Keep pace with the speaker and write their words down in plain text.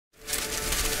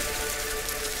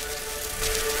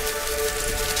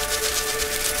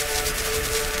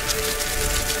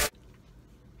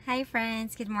Hi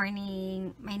friends, good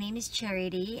morning. My name is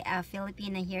Charity, a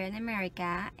Filipina here in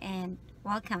America, and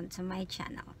welcome to my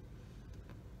channel.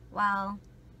 Well,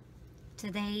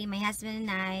 today my husband and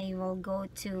I will go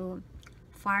to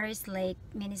Forest Lake,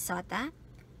 Minnesota.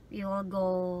 We will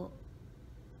go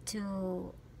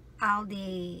to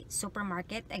Aldi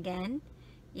Supermarket again.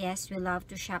 Yes, we love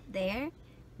to shop there.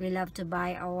 We love to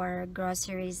buy our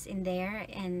groceries in there.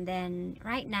 And then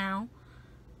right now,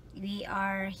 we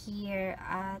are here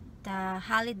at the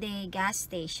Holiday gas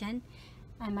station,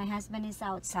 and my husband is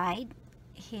outside.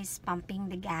 He's pumping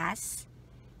the gas,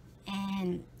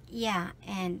 and yeah,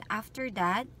 and after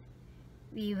that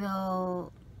we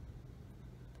will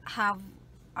have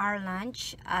our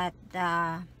lunch at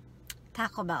the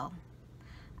Taco Bell.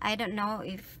 I don't know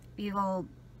if we will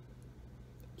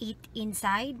eat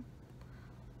inside.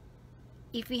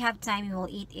 If we have time, we will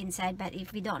eat inside, but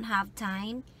if we don't have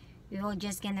time, we will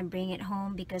just gonna bring it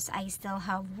home because I still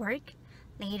have work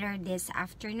later this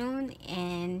afternoon.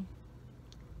 And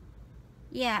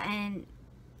yeah, and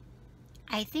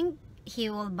I think he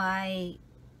will buy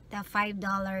the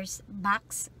 $5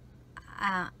 box.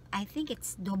 I think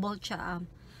it's double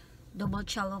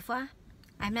chalupa.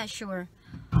 I'm not sure,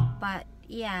 but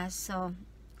yeah, so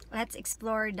let's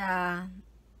explore the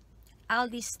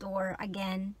Aldi store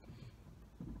again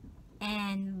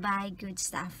and buy good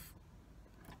stuff.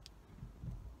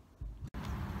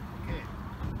 Okay,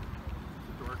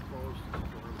 the door closed, the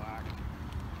door locked.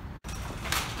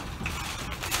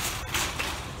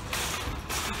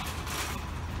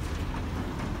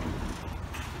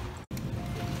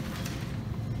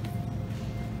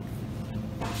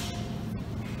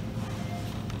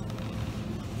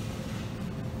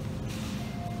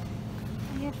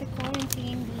 I have to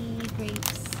quarantine the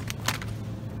grapes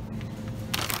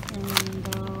and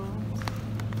the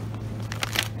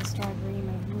strawberry,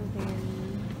 my blueberry.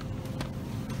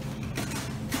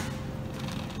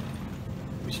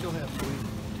 We still have food.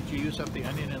 Did you use up the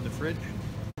onion in the fridge?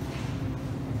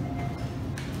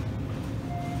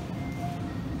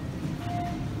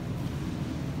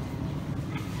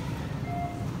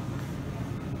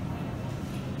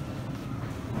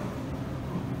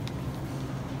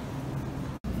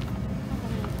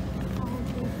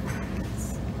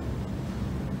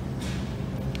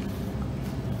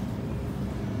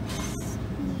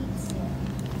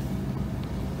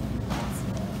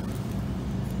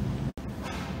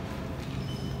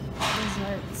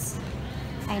 Desserts.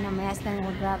 I know my husband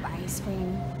will grab ice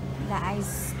cream. The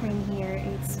ice cream here,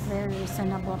 it's very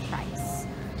reasonable price.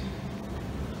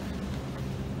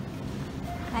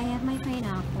 I have my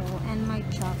pineapple and my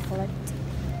chocolate.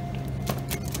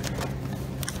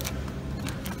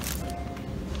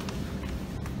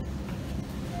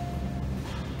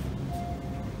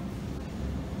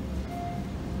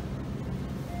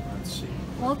 Let's see.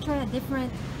 We'll try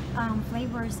different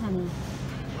flavors, honey.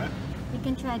 What? We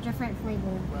can try a different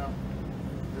flavor. Well,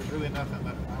 there's really nothing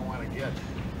that I want to get.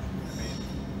 I mean,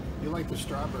 you like the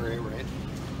strawberry, right?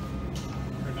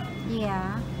 Or not?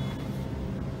 Yeah.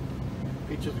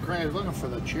 Peaches and cream. I was looking for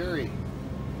the cherry.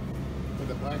 For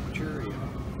the black cherry, you know.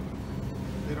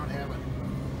 They don't have it.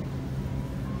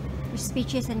 There's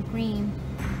peaches and cream.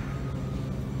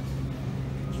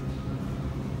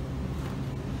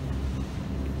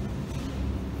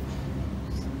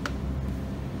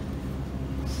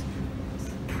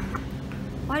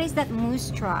 What is that moose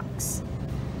trucks?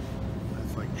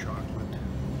 That's like chocolate.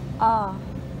 Oh,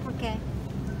 okay.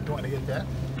 You want to get that?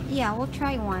 Yeah, we'll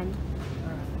try one.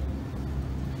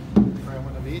 Try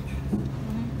one of each?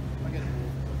 I'll get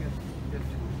two.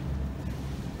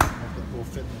 I think we'll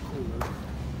fit in the cooler.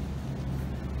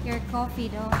 Your coffee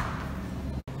though.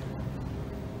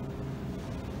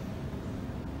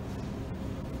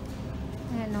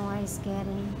 I don't know why it's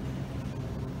getting.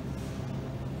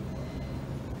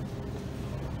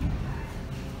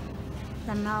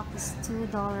 The milk is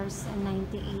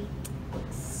 $2.98,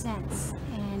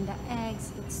 and the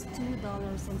eggs it's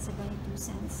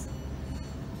 $2.72.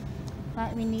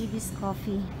 But we need this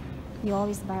coffee. We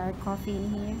always buy our coffee in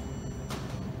here.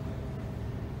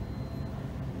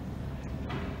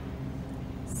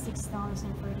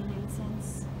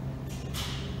 $6.49.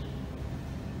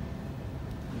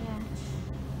 Yeah.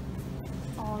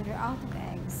 Oh, they're out of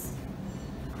eggs.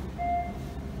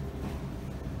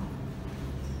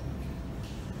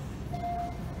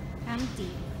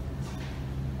 Empty.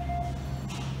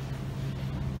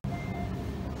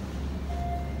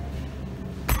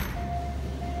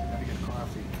 Gotta get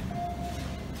coffee.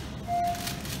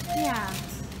 Yeah.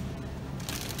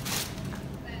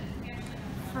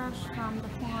 Fresh from the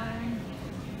farm.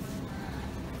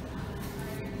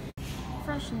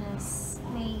 freshness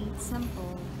made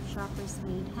simple, shoppers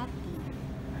made happy.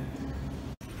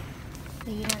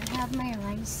 They don't have my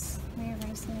rice. My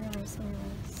rice.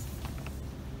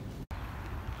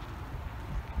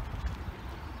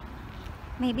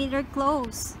 Maybe they're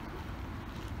closed.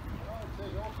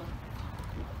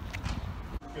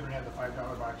 You don't have the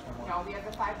 $5 box no more? No, we have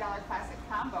the $5 classic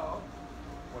combo,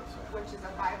 What's that? which is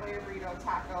a 5-layer burrito,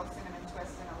 taco, cinnamon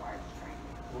twist, and a large drink.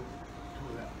 We'll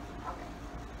do that. Okay.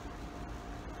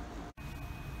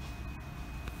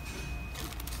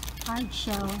 Hard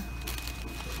shell.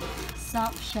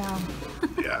 Soft shell.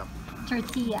 Yeah.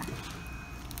 Tortilla.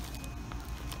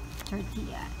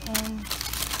 And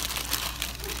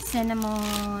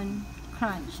cinnamon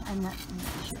crunch. I'm not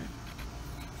sure.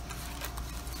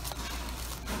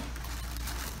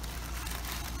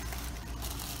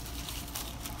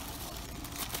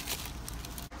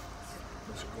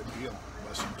 That's a good deal.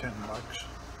 Less than $10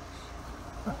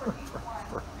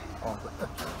 for all that.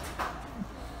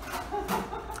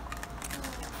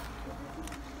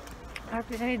 I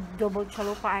think double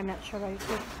chalupa. I'm not sure I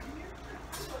could.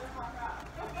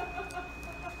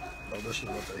 Well, this is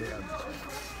what they had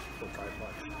for $5.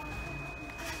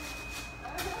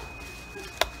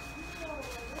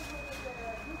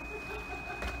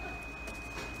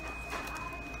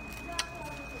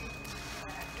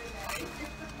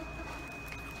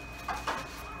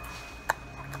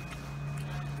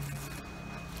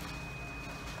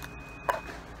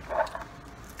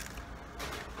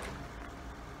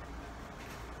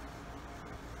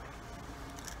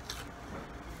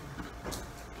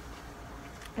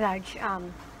 Large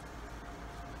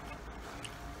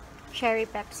cherry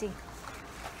Pepsi.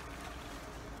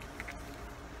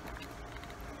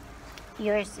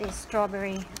 Yours is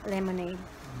strawberry lemonade.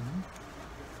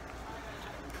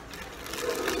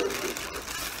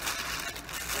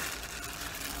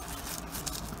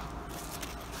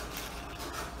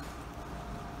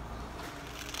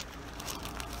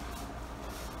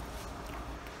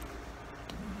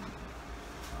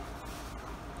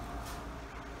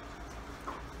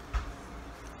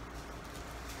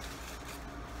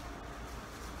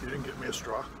 You didn't get me a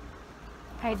straw?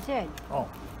 I did. Oh,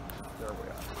 there we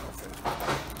are. Okay.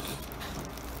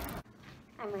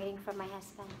 I'm waiting for my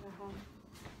husband to go home.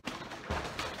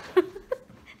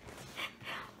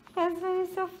 Husband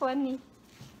is so funny.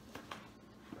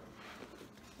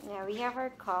 Now we have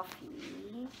our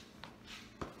coffee.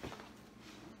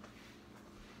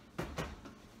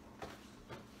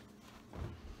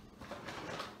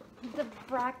 The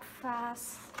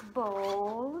breakfast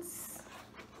bowls.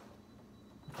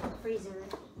 Freezer.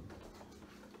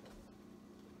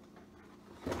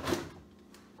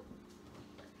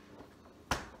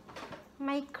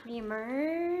 My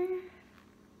creamer.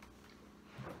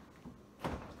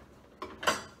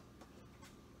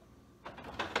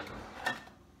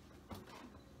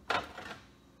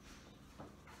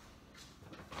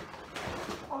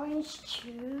 Orange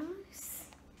juice.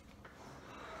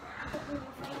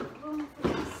 Room for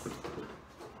this.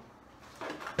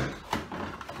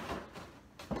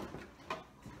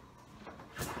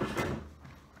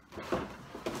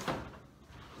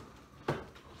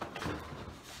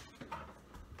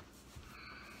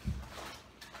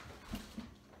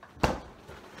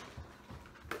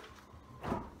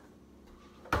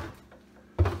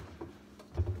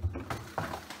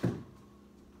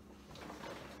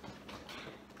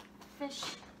 Fish.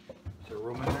 Is there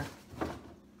room in there?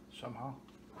 Somehow?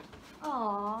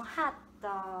 Oh, hot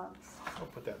dogs. I'll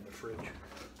put that in the fridge.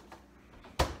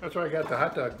 That's where I got the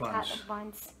hot dog buns. Hot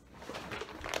buns.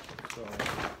 So,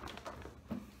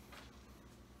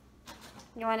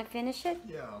 You want to finish it?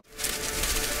 yeah.